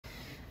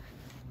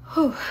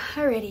Whew,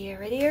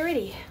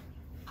 already.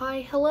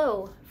 Hi,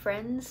 hello,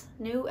 friends,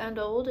 new and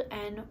old,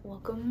 and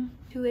welcome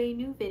to a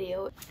new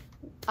video.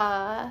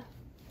 I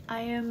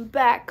am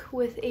back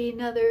with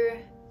another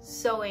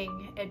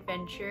sewing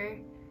adventure.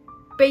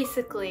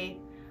 Basically,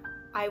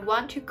 I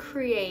want to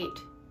create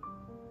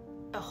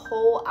a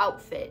whole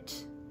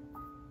outfit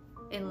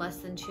in less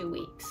than 2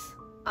 weeks.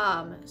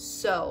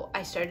 So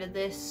I started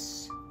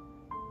this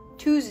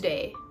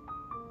Tuesday,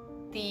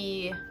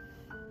 the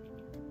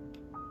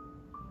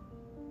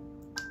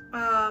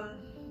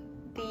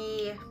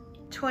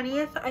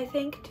 20th, I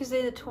think.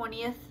 Tuesday the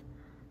 20th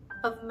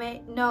of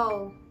May.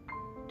 No,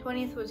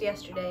 20th was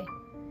yesterday.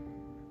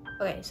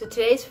 Okay, so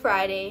today's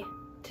Friday.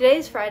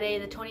 Today's Friday,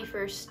 the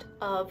 21st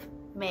of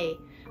May,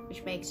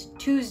 which makes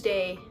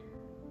Tuesday.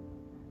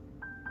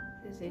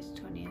 Tuesday's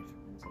 20th.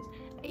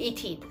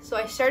 18th. So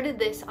I started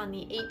this on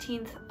the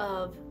 18th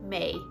of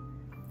May,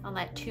 on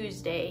that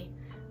Tuesday.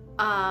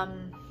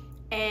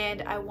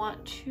 And I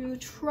want to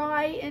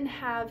try and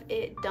have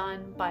it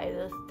done by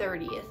the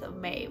 30th of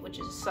May, which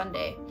is a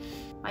Sunday.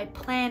 My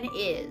plan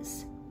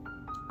is,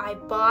 I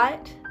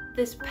bought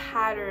this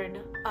pattern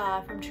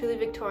from Truly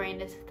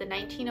Victorian. It's the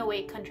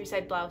 1908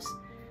 Countryside Blouse,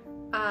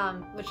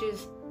 which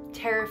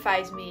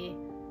terrifies me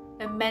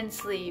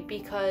immensely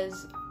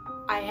because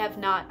I have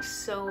not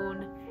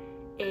sewn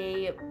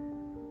a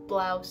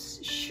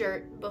blouse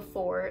shirt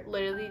before.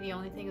 Literally the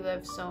only thing that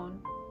I've sewn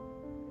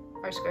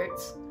are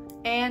skirts.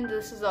 And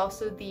this is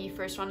also the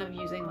first one of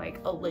using like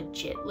a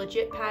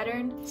legit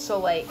pattern. So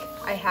like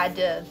I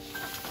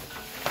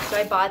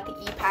bought the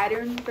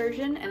e-pattern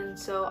version, and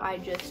so I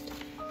just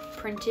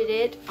printed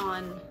it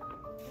on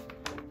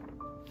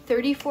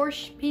 34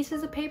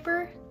 pieces of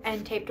paper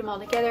and taped them all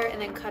together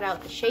and then cut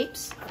out the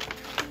shapes.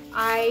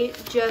 I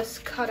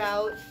just cut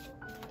out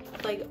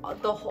like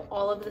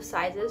all of the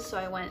sizes, so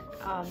I went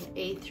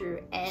A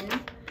through N,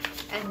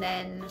 and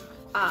then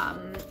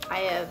I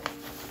have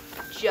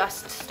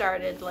just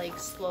started like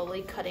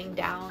slowly cutting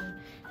down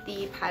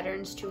the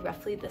patterns to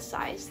roughly the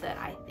size that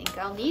I think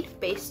I'll need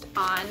based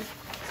on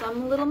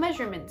some little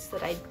measurements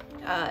that I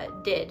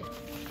did.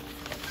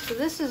 So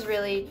this is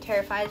really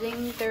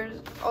terrifying. There's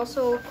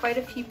also quite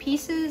a few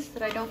pieces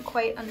that I don't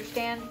quite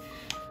understand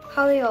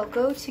how they all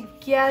go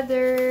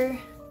together.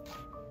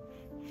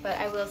 But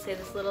I will say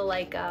this little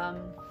like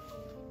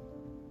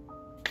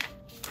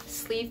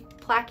sleeve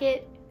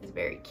placket is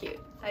very cute.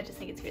 I just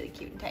think it's really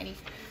cute and tiny.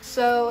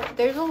 So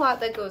there's a lot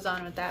that goes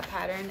on with that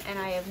pattern, and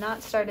I have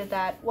not started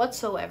that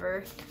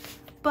whatsoever.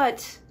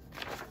 But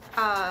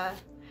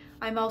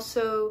I'm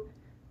also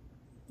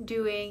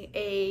doing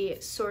a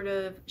sort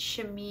of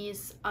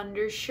chemise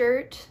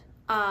undershirt,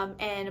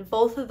 and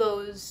both of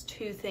those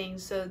two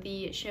things, so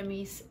the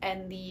chemise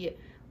and the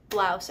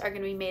blouse, are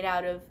going to be made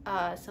out of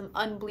some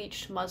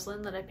unbleached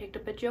muslin that I picked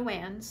up at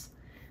Joann's.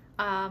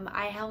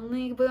 I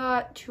only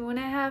got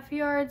 2.5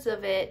 yards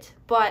of it,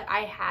 but I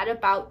had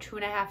about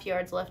 2.5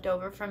 yards left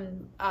over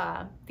from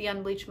the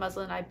unbleached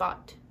muslin I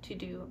bought to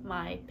do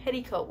my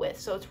petticoat with.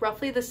 So it's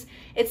roughly this,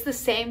 it's the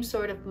same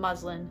sort of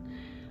muslin.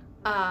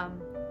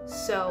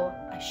 So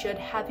I should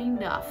have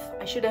enough.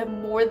 I should have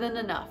more than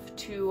enough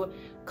to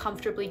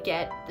comfortably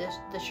get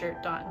the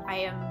shirt done. I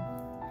am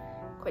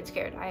quite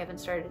scared. I haven't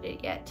started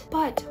it yet.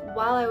 But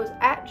while I was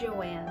at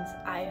Joann's,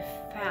 I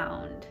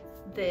found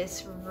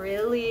this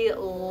really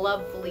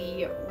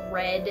lovely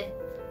red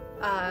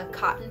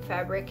cotton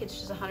fabric. It's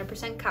just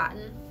 100%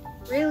 cotton.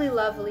 Really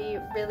lovely,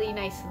 really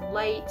nice and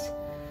light,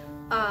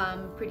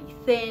 pretty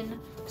thin.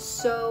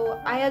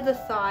 So I had the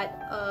thought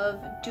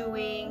of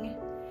doing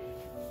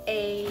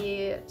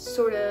a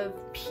sort of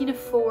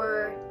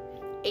Pinafore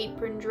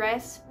apron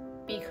dress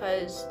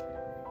because,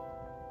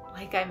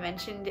 like I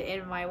mentioned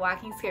in my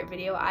walking skirt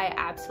video, I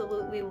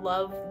absolutely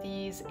love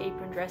these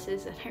apron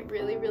dresses and I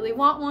really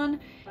want one.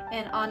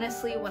 And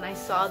honestly, when I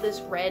saw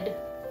this red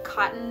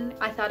cotton,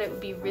 I thought it would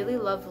be really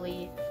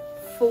lovely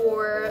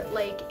for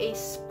like a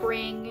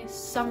spring,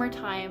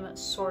 summertime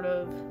sort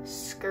of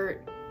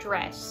skirt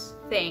dress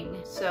thing.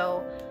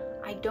 So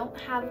I don't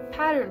have a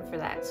pattern for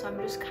that, so I'm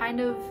just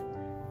kind of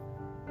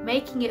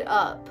making it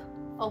up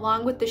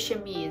along with the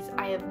chemise.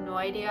 I have no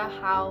idea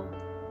how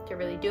to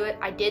really do it.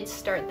 I did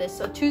start this.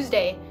 So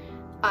Tuesday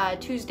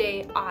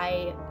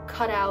I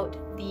cut out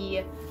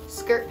the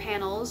skirt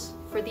panels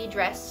for the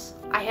dress.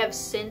 I have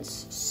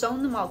since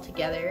sewn them all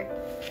together,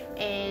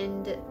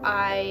 and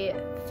I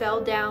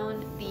fell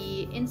down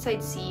the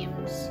inside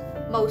seams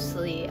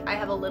mostly. I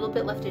have a little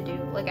bit left to do.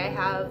 Like I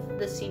have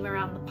the seam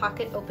around the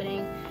pocket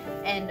opening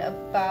and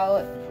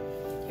about,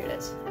 here it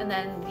is, and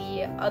then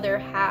the other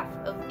half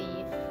of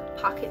the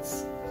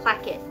pockets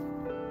placket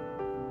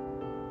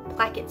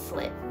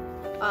slit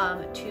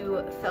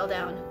to fell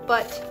down.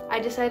 But I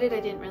decided I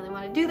didn't really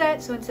want to do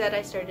that, so instead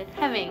I started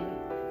hemming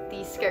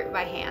the skirt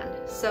by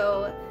hand.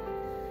 So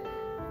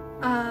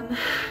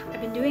I've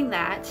been doing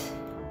that.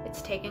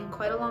 It's taken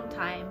quite a long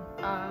time.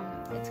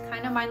 It's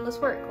kind of mindless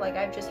work. Like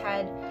I've just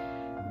had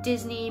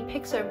Disney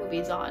Pixar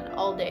movies on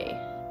all day,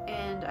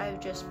 and I've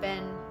just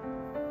been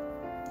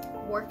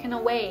working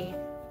away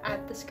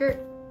at the skirt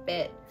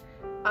bit.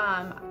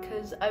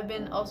 because I've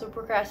been also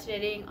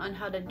procrastinating on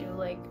how to do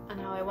on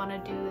how I want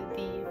to do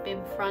the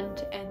bib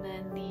front and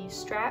then the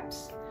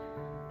straps.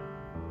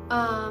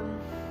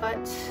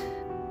 But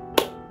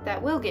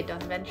that will get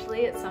done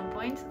eventually at some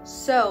point.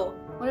 So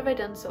what have I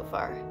done so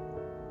far?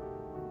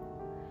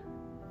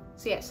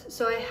 So yes,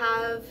 so I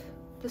have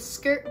the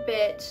skirt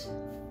bit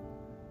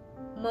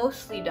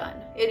mostly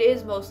done. It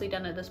is mostly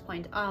done at this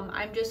point.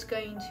 I'm just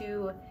going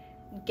to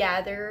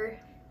gather,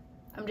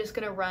 I'm just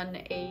gonna run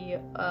a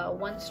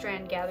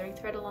 1-strand gathering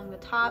thread along the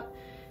top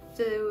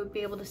to be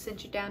able to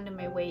cinch it down to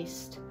my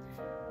waist.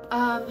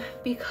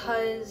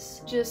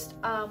 Because just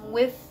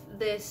with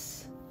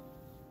this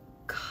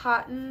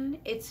cotton,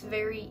 it's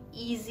very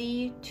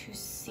easy to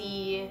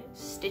see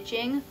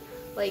stitching.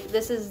 Like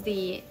this is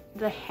the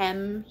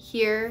hem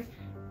here,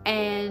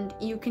 and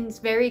you can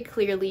very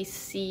clearly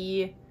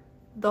see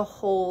the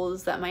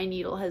holes that my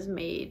needle has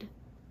made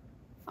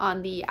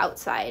on the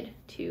outside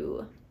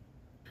too.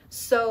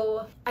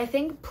 So I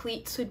think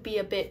pleats would be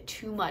a bit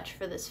too much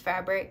for this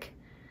fabric.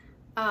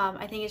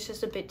 I think it's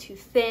just a bit too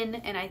thin,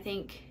 and I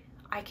think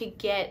I could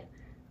get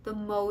the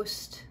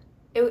most,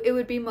 it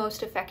would be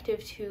most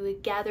effective to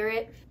gather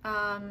it.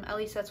 At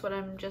least that's what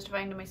I'm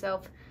justifying to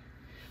myself.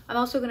 I'm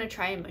also gonna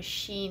try and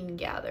machine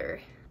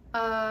gather.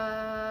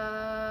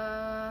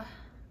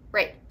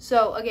 Right,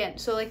 so again,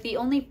 so like the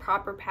only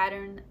proper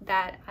pattern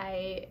that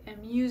I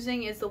am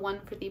using is the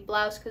one for the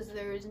blouse, because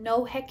there is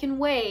no heckin'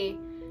 way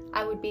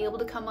I would be able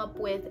to come up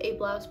with a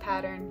blouse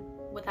pattern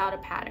without a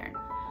pattern.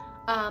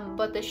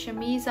 But the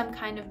chemise I'm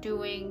kind of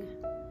doing,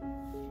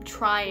 I'm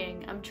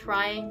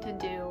trying to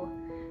do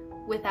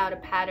without a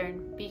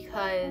pattern,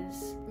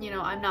 because, you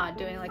know, I'm not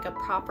doing like a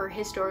proper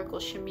historical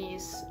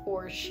chemise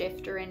or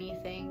shift or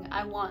anything.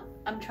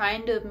 I'm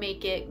trying to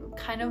make it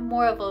kind of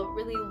more of a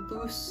really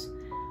loose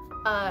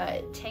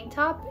tank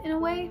top in a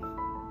way.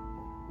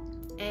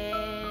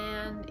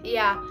 And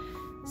yeah,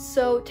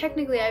 so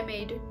technically I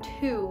made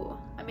two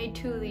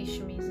of these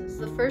chemises.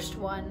 The first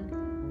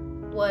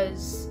one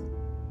was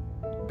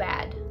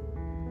bad.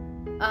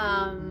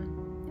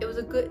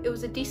 It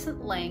was a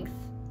decent length.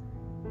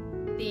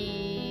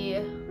 The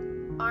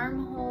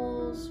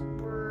armholes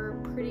were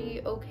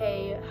pretty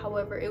okay,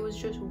 however it was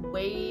just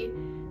way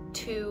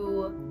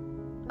too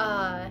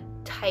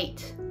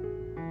tight.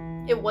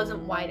 It wasn't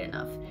wide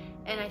enough.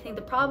 And I think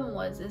the problem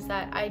is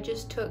that I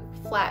just took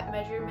flat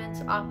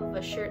measurements off of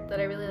a shirt that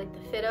I really like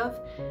the fit of,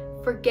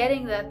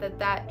 forgetting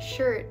that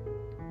shirt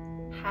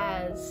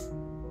has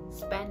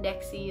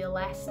spandexy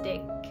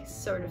elastic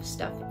sort of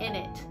stuff in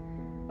it.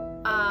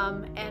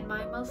 And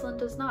my muslin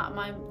does not.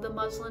 The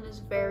muslin is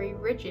very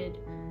rigid,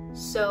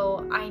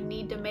 so I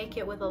need to make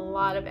it with a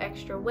lot of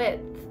extra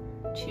width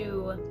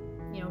to,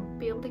 you know,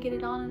 be able to get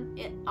it on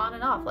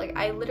and off. Like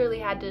I literally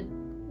had to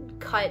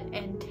cut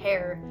and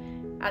tear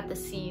at the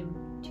seam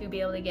to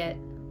be able to get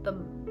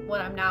what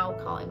I'm now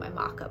calling my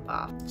mock-up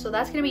off. So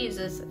that's gonna be used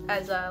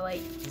as a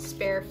like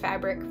spare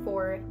fabric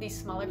for these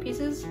smaller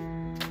pieces,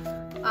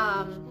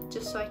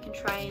 just so I can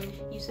try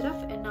and use it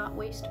up and not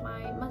waste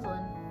my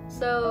muslin.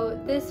 So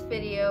this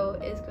video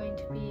is going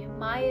to be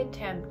my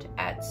attempt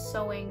at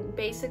sewing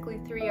basically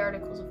 3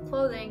 articles of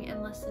clothing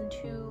in less than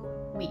 2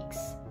 weeks.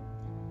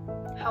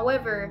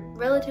 However,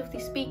 relatively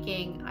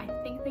speaking, I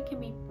think they can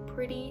be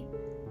pretty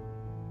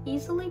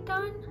easily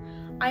done.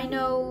 I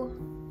know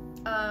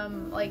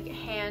like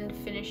hand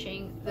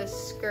finishing this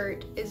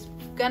skirt is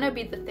gonna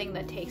be the thing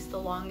that takes the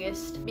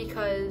longest,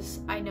 because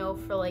I know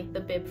for like the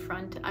bib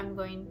front I'm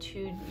going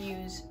to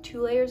use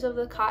 2 layers of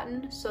the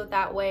cotton, so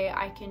that way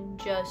I can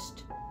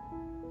just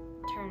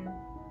turn,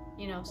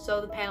 you know,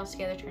 sew the panels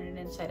together, turn it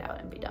inside out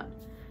and be done.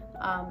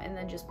 And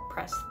then just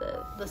press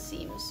the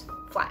seams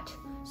flat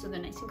so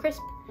they're nice and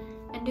crisp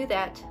and do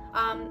that.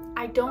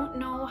 I don't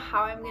know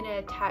how I'm gonna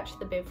attach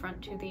the bib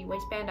front to the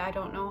waistband. I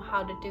don't know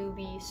how to do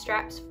the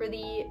straps for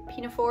the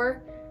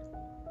pinafore,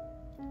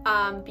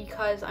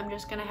 because I'm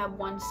just gonna have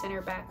one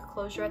center back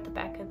closure at the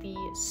back of the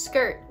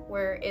skirt,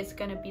 where it's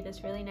gonna be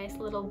this really nice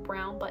little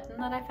brown button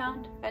that I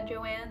found at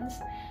Joann's,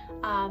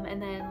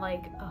 and then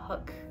like a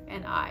hook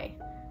and eye.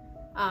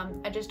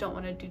 I just don't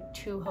want to do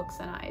 2 hooks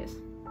and eyes.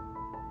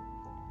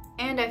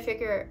 And I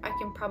figure I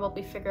can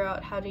probably figure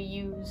out how to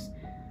use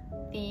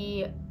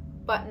the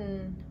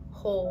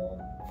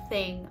buttonhole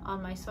thing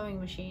on my sewing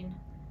machine,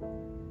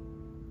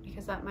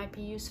 because that might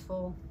be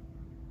useful.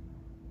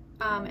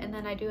 And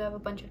then I do have a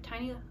bunch of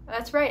tiny,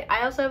 that's right,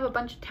 I also have a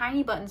bunch of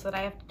tiny buttons that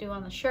I have to do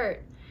on the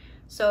shirt.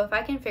 So if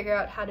I can figure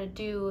out how to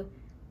do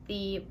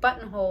the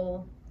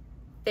buttonhole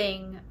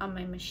thing on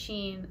my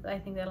machine, I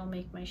think that'll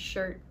make my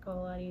shirt go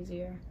a lot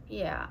easier.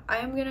 Yeah,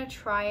 I'm gonna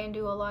try and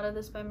do a lot of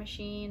this by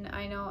machine.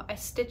 I know I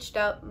stitched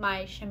up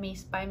my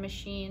chemise by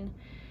machine,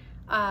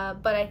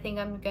 but I think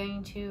I'm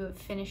going to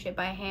finish it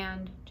by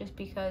hand just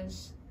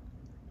because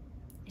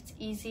it's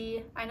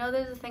easy. I know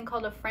there's a thing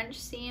called a French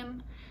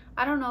seam.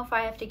 I don't know if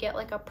I have to get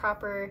like a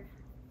proper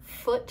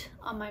foot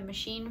on my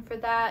machine for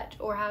that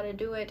or how to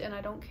do it, and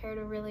I don't care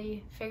to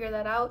really figure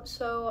that out,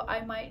 so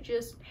I might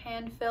just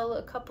hand fill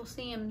a couple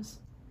seams.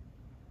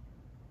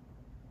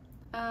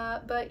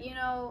 But you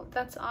know,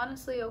 that's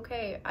honestly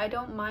okay. I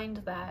don't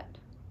mind that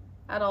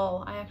at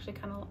all. I actually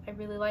I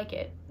really like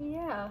it.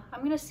 Yeah,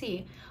 I'm gonna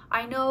see.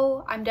 I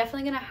know I'm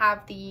definitely gonna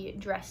have the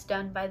dress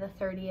done by the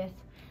 30th.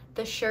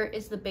 The shirt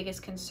is the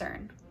biggest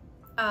concern.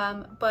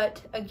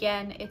 But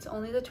again, it's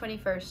only the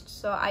 21st,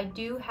 so I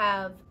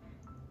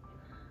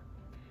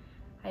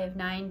have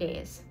 9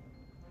 days.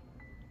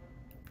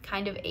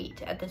 Kind of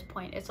 8 at this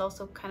point. It's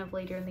also kind of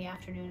later in the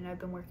afternoon and I've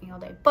been working all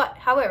day. But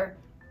however,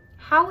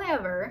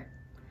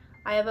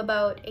 I have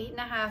about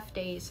 8.5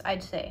 days,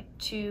 I'd say,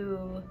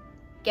 to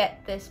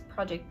get this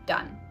project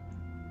done.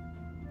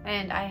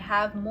 And I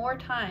have more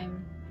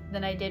time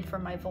than I did for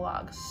my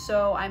vlogs.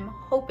 So I'm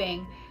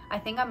hoping, I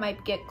think I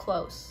might get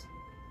close,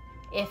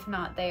 if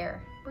not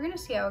there. We're gonna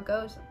see how it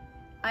goes.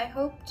 I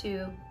hope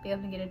to be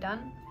able to get it done,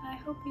 and I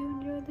hope you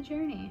enjoy the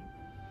journey.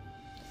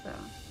 So,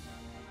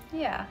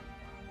 yeah.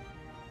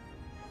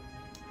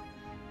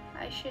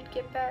 I should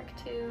get back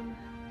to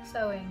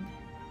sewing.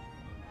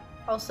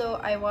 Also,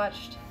 I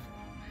watched,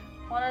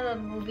 one of the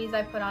movies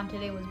I put on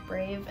today was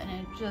Brave, and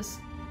it just,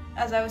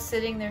 as I was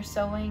sitting there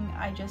sewing,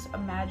 I just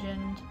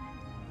imagined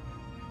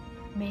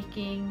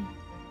making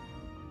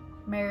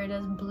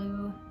Merida's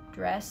blue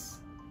dress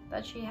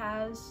that she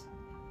has,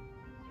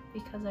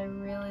 because I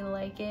really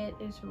like it.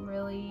 It's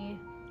really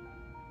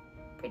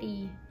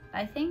pretty.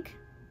 I think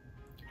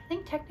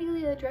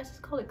technically the dress is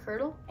called a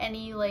kirtle.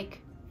 Any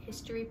like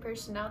history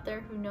person out there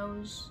who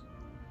knows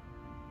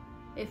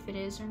if it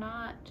is or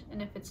not,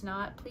 and if it's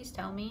not, please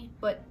tell me.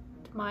 But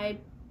to my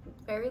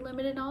very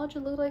limited knowledge, it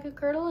looked like a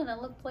kirtle, and it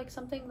looked like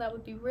something that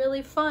would be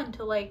really fun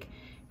to like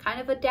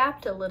kind of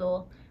adapt a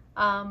little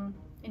and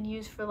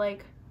use for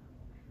like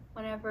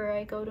whenever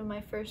I go to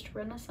my first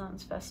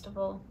Renaissance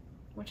festival,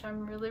 which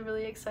I'm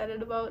really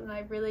excited about, and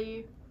I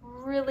really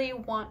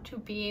want to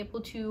be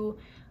able to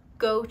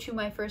go to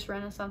my first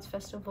Renaissance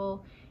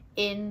festival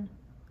in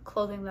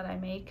clothing that I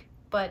make.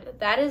 But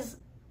that is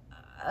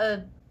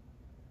a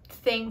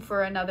thing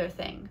for another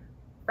thing.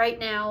 Right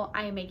now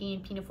I am making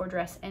a Pinafore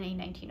dress and a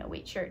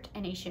 1908 shirt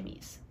and a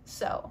chemise,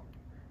 so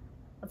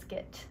let's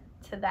get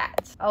to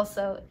that.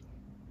 Also,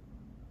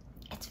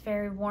 it's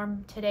very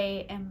warm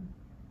today and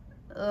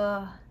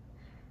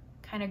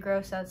kind of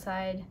gross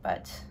outside,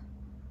 but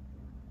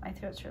my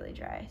throat's really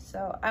dry,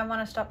 so I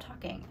want to stop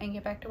talking and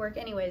get back to work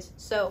anyways.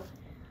 So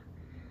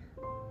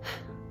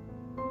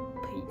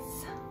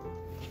peace.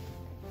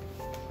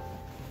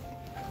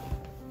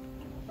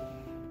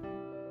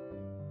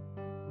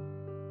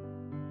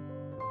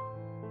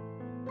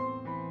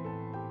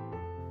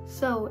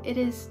 So it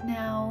is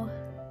now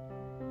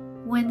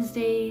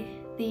Wednesday,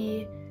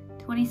 the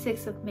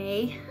 26th of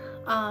May.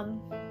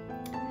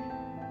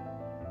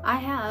 I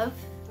have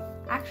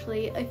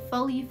actually a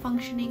fully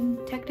functioning,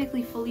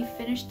 technically fully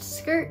finished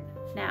skirt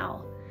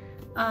now.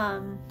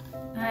 And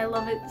I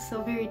love it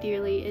so very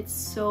dearly. It's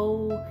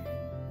so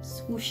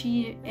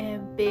swooshy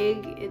and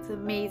big. It's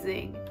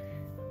amazing.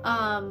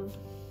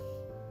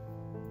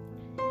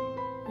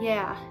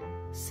 Yeah,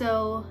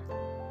 so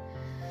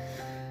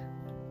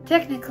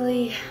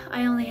technically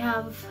I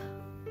have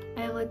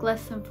like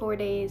less than 4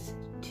 days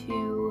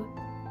to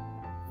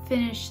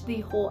finish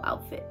the whole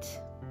outfit.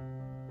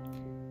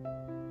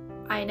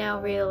 I now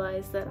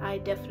realize that I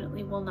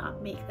definitely will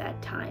not make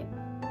that time.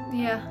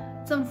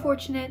 Yeah, it's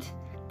unfortunate,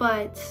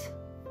 but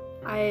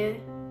I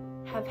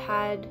have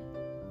had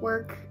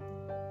work,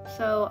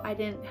 so I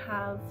didn't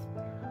have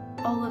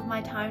all of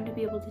my time to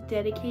be able to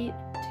dedicate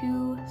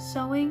to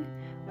sewing,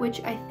 which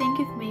I think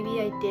if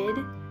maybe I did,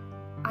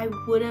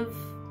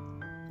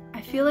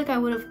 I feel like I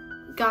would have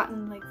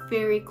gotten like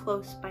very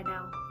close by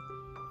now.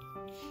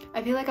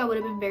 I feel like I would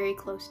have been very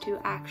close to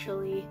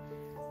actually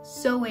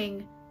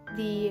sewing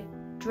the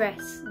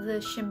dress,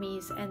 the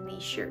chemise, and the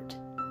shirt.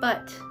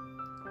 But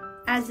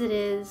as it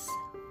is,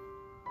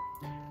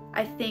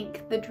 I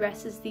think the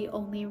dress is the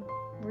only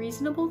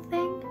reasonable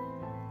thing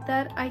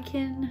that I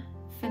can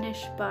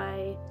finish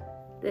by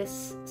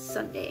this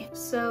Sunday.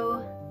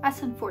 So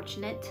that's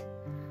unfortunate,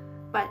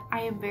 but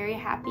I am very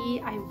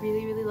happy. I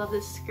really love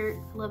this skirt.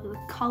 I love the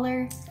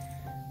color.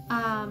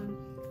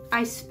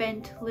 I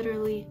spent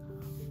literally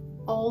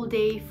all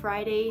day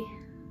Friday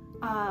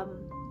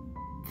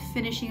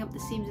finishing up the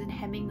seams and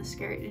hemming the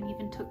skirt, and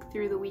even took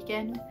through the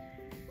weekend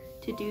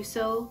to do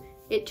so.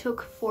 It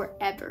took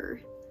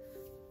forever.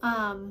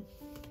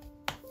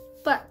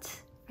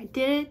 But I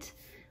did it.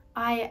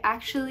 I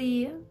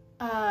actually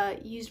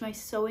used my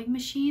sewing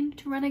machine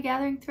to run a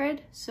gathering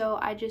thread, so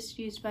I just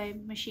used my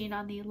machine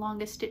on the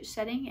longest stitch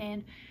setting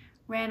and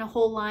ran a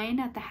whole line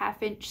at the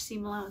 1/2 inch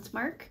seam allowance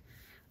mark.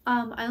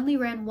 I only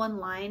ran one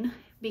line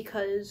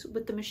because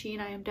with the machine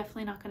I am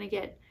definitely not going to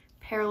get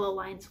parallel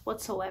lines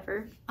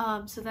whatsoever.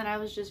 So then I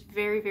was just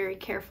very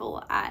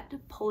careful at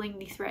pulling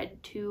the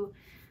thread to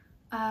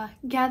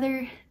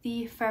gather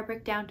the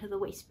fabric down to the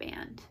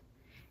waistband.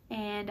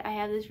 And I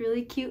have this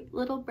really cute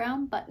little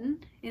brown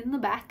button in the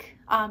back.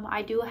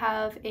 I do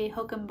have a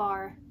hook and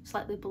bar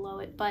slightly below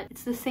it, but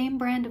it's the same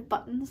brand of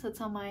buttons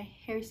that's on my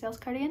Harry Styles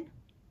cardigan.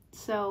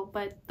 So,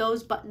 but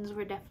those buttons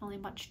were definitely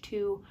much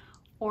too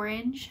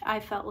orange,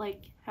 I felt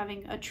like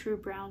having a true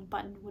brown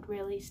button would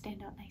really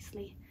stand out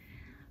nicely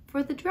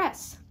for the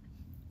dress.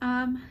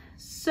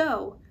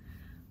 So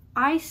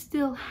I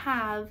still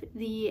have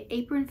the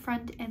apron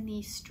front and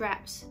the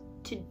straps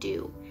to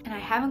do, and I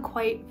haven't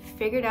quite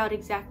figured out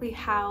exactly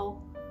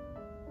how,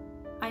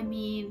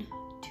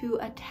 to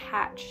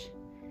attach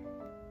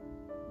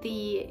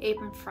the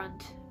apron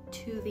front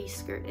to the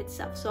skirt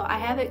itself. So I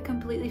have it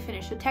completely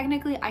finished. So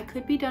technically I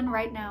could be done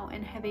right now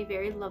and have a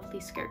very lovely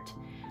skirt.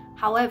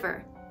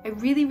 However, I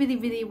really, really,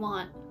 really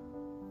want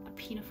a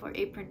Pinafore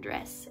apron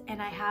dress,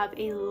 and I have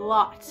a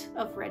lot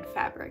of red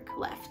fabric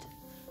left.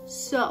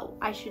 So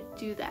I should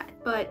do that.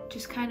 But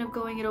just kind of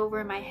going it over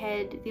in my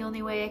head, the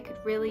only way I could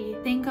really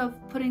think of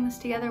putting this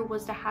together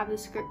was to have the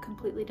skirt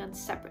completely done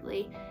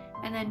separately,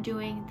 and then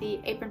doing the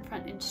apron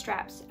front and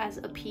straps as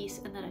a piece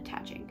and then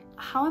attaching.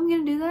 How I'm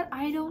gonna do that,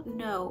 I don't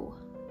know.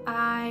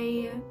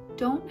 I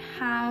don't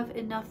have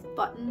enough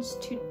buttons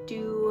to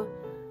do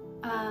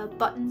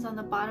buttons on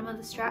the bottom of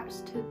the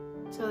straps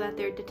so that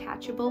they're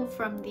detachable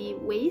from the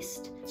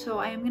waist. So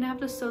I am gonna have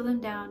to sew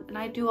them down, and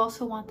I do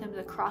also want them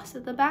to cross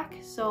at the back.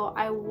 So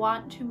I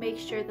want to make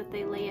sure that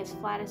they lay as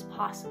flat as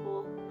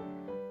possible.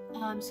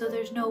 So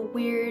there's no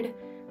weird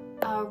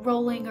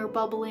rolling or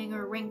bubbling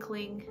or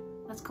wrinkling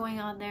that's going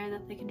on there,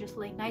 that they can just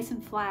lay nice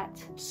and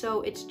flat.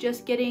 So it's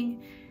just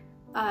figuring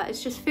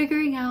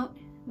out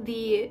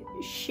the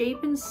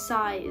shape and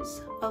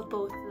size of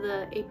both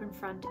the apron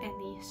front and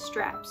the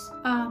straps.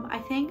 I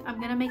think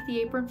I'm gonna make the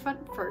apron front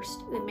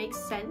first. It makes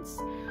sense,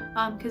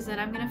 because then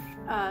I'm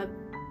gonna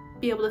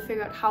be able to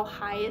figure out how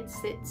high it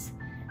sits,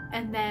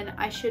 and then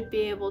I should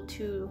be able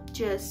to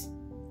just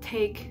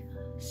take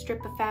a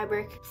strip of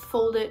fabric,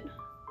 fold it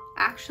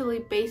actually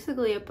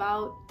basically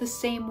about the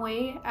same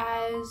way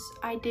as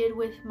I did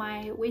with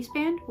my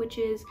waistband, which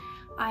is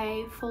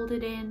I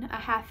folded in a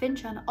 1/2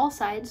 inch on all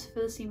sides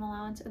for the seam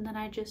allowance, and then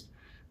I just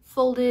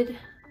folded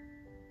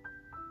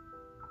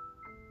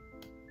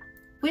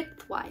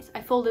widthwise.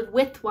 I folded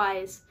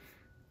widthwise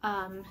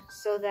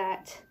so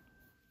that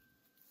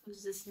it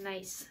was this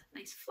nice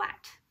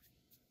flat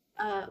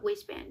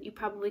waistband. You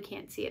probably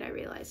can't see it, I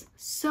realize.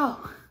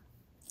 So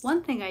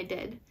one thing I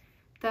did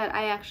that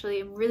I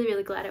actually am really,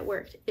 really glad it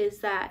worked is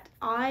that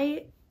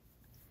I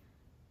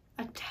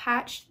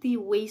attached the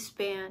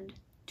waistband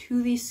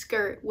to the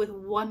skirt with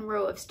 1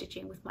 row of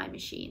stitching with my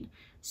machine.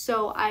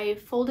 So I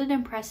folded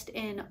and pressed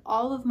in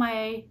all of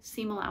my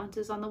seam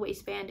allowances on the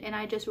waistband, and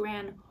I just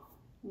ran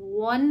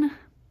 1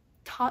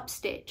 top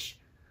stitch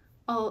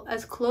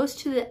as close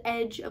to the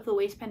edge of the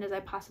waistband as I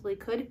possibly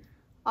could,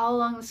 all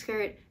along the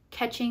skirt,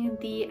 catching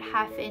the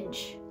 1/2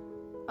 inch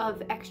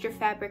of extra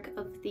fabric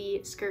of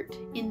the skirt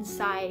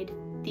inside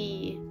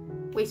the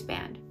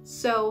waistband.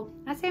 So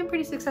I'd say I'm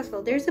pretty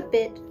successful. There's a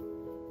bit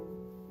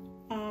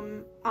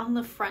on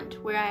the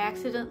front where I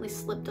accidentally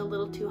slipped a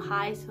little too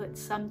high, so it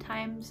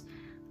sometimes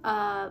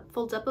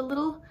folds up a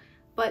little,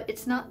 but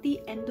it's not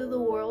the end of the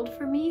world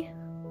for me.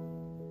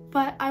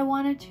 But I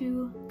wanted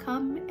to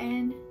come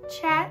and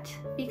chat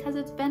because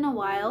it's been a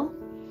while,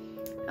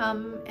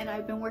 and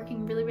I've been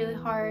working really, really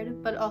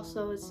hard, but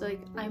also it's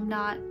like I'm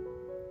not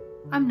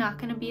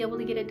gonna be able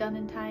to get it done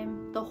in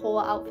time, the whole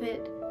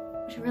outfit,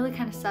 which really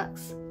kind of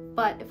sucks.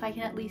 But if I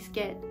can at least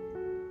get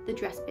the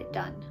dress bit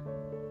done,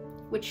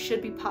 which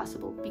should be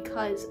possible,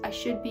 because I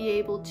should be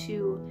able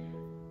to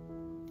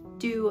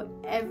do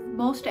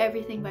most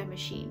everything by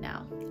machine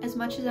now. As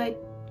much as I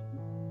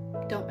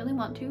don't really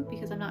want to,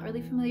 because I'm not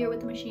really familiar with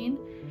the machine,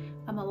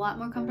 I'm a lot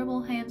more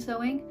comfortable hand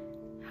sewing.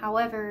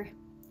 However,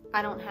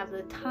 I don't have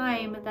the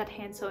time that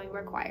hand sewing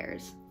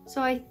requires.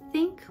 So I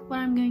think what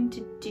I'm going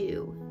to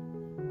do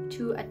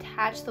to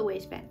attach the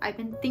waistband, I've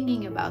been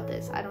thinking about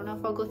this, I don't know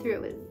if I'll go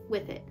through it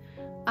with it,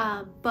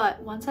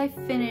 but once I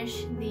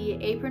finish the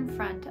apron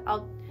front,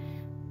 I'll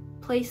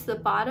place the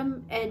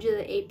bottom edge of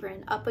the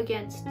apron up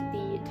against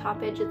the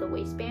top edge of the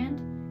waistband,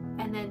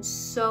 and then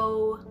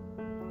sew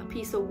a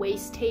piece of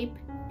waist tape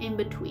in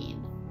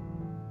between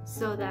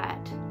so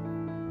that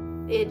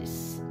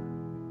it's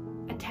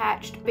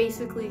attached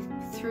basically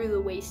through the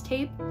waist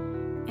tape,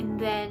 and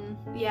then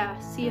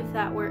see if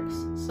that works.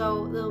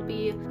 So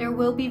there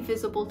will be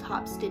visible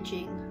top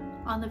stitching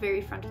on the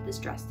very front of this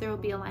dress. There will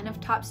be a line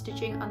of top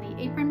stitching on the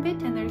apron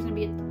bit, and there's going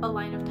to be a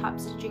line of top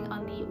stitching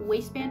on the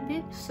waistband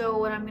bit. So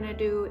what I'm going to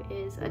do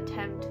is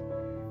attempt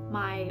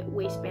my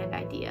waistband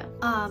idea,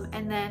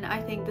 and then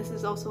I think this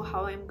is also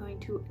how I'm going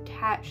to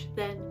attach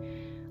then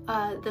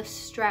the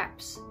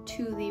straps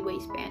to the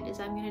waistband. Is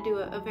I'm going to do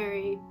a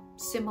very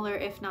similar,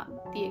 if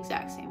not the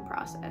exact same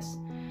process,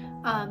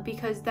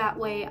 because that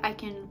way I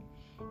can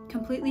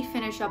completely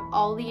finish up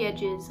all the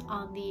edges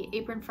on the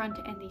apron front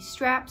and the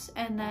straps,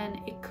 and then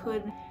it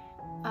could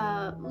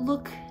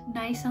look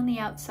nice on the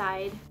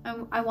outside.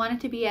 I want it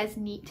to be as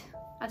neat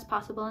as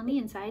possible on the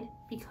inside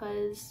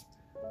because,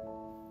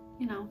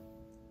 you know,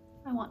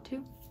 I want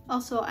to.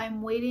 Also,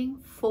 I'm waiting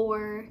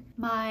for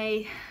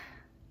my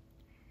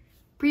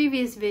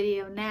previous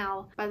video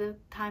now, by the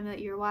time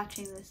that you're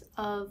watching this,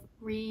 of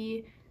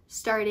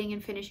starting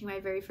and finishing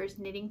my very first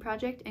knitting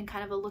project and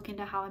kind of a look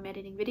into how I'm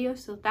editing videos.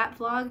 So that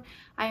vlog,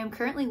 I am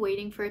currently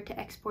waiting for it to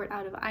export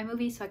out of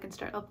iMovie so I can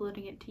start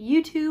uploading it to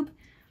YouTube.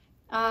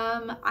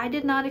 I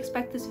did not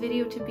expect this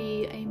video to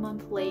be a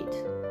month late,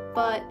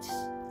 but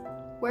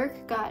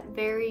work got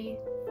very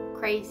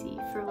crazy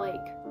for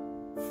like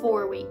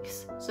 4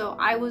 weeks. So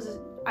I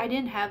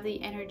didn't have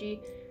the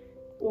energy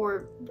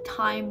or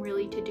time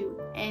really to do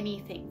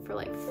anything for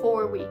like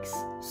 4 weeks.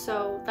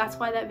 So that's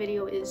why that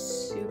video is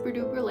super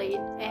duper late,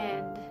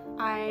 and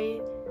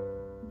I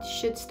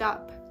should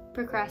stop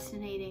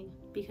procrastinating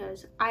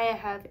because I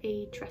have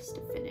a dress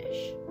to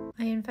finish.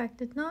 I in fact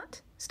did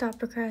not stop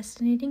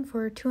procrastinating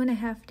for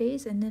 2.5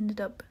 days and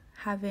ended up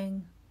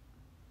having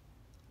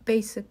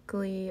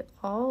basically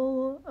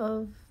all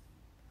of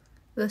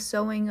the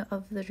sewing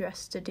of the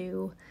dress to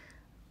do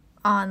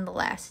on the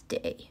last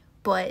day.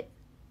 But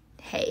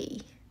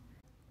hey,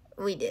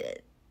 we did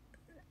it.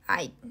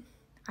 I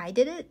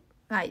did it.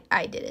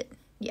 I did it.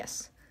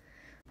 Yes.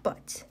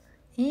 But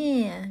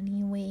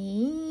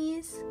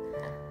anyways,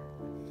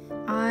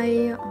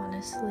 I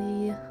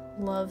honestly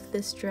love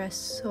this dress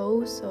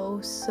so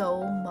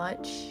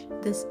much.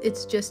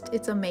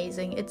 It's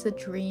amazing. It's a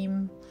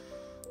dream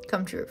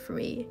come true for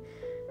me.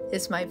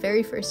 It's my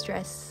very first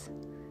dress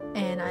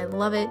and I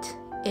love it.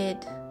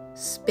 It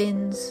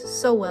spins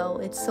so well.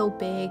 It's so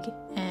big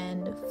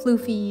and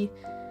floofy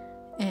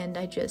and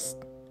I just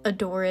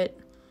adore it.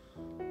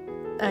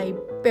 I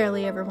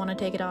barely ever want to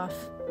take it off.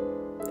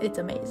 It's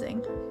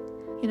amazing.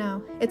 You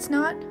know, it's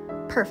not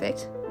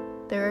perfect.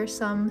 There are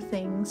some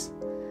things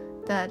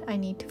that I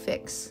need to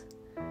fix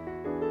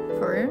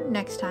for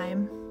next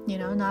time. You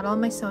know, not all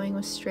my sewing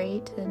was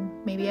straight and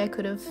maybe I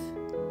could have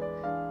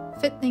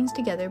fit things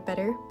together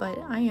better, but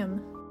I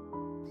am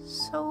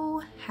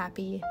so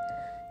happy.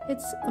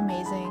 It's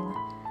amazing.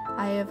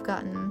 I have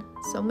gotten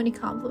so many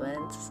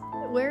compliments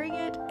wearing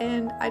it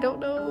and I don't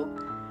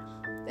know,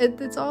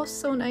 it's all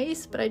so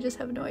nice, but I just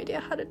have no idea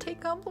how to take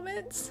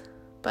compliments.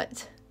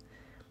 But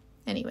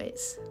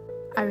anyways,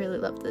 I really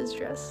love this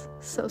dress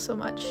so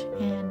much,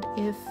 and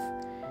if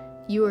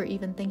you are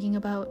even thinking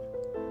about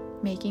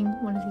making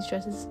one of these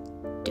dresses,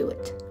 do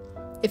it.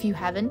 If you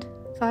haven't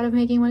thought of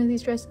making one of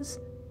these dresses,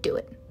 do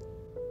it.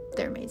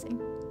 They're amazing.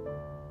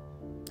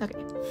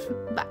 Okay,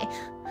 bye.